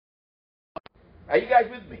Are you guys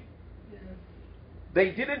with me?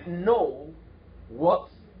 They didn't know what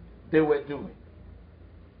they were doing.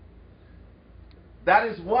 That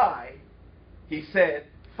is why he said,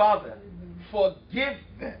 Father, forgive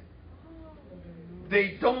them.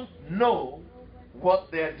 They don't know what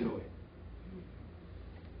they're doing.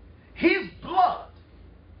 His blood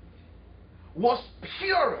was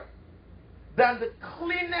purer than the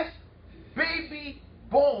cleanest baby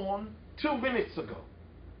born 2 minutes ago.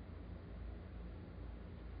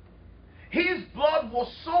 His blood was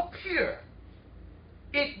so pure,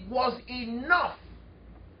 it was enough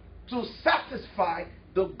to satisfy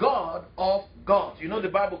the God of gods. You know, the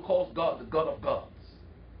Bible calls God the God of gods.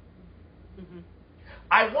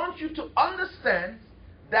 I want you to understand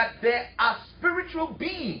that there are spiritual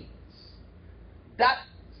beings that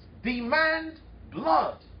demand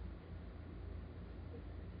blood.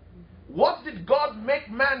 What did God make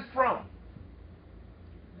man from?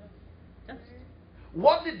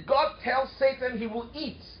 What did God tell Satan he will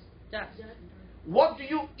eat? Dust. What do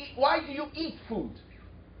you eat? Why do you eat food?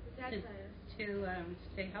 To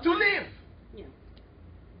stay healthy. To live. Yeah.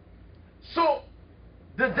 So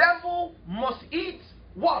the devil must eat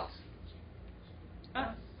what?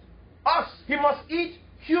 Us. Us. He must eat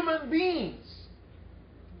human beings.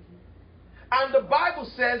 And the Bible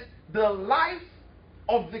says the life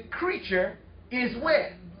of the creature is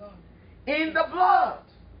where? In the blood.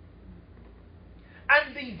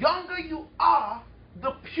 And the younger you are,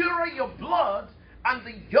 the purer your blood, and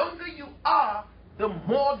the younger you are, the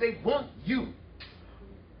more they want you.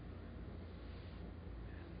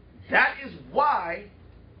 That is why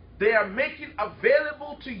they are making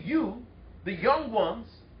available to you, the young ones,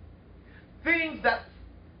 things that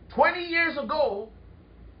 20 years ago,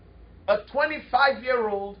 a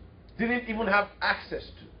 25-year-old didn't even have access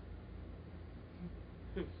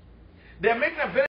to. They're making available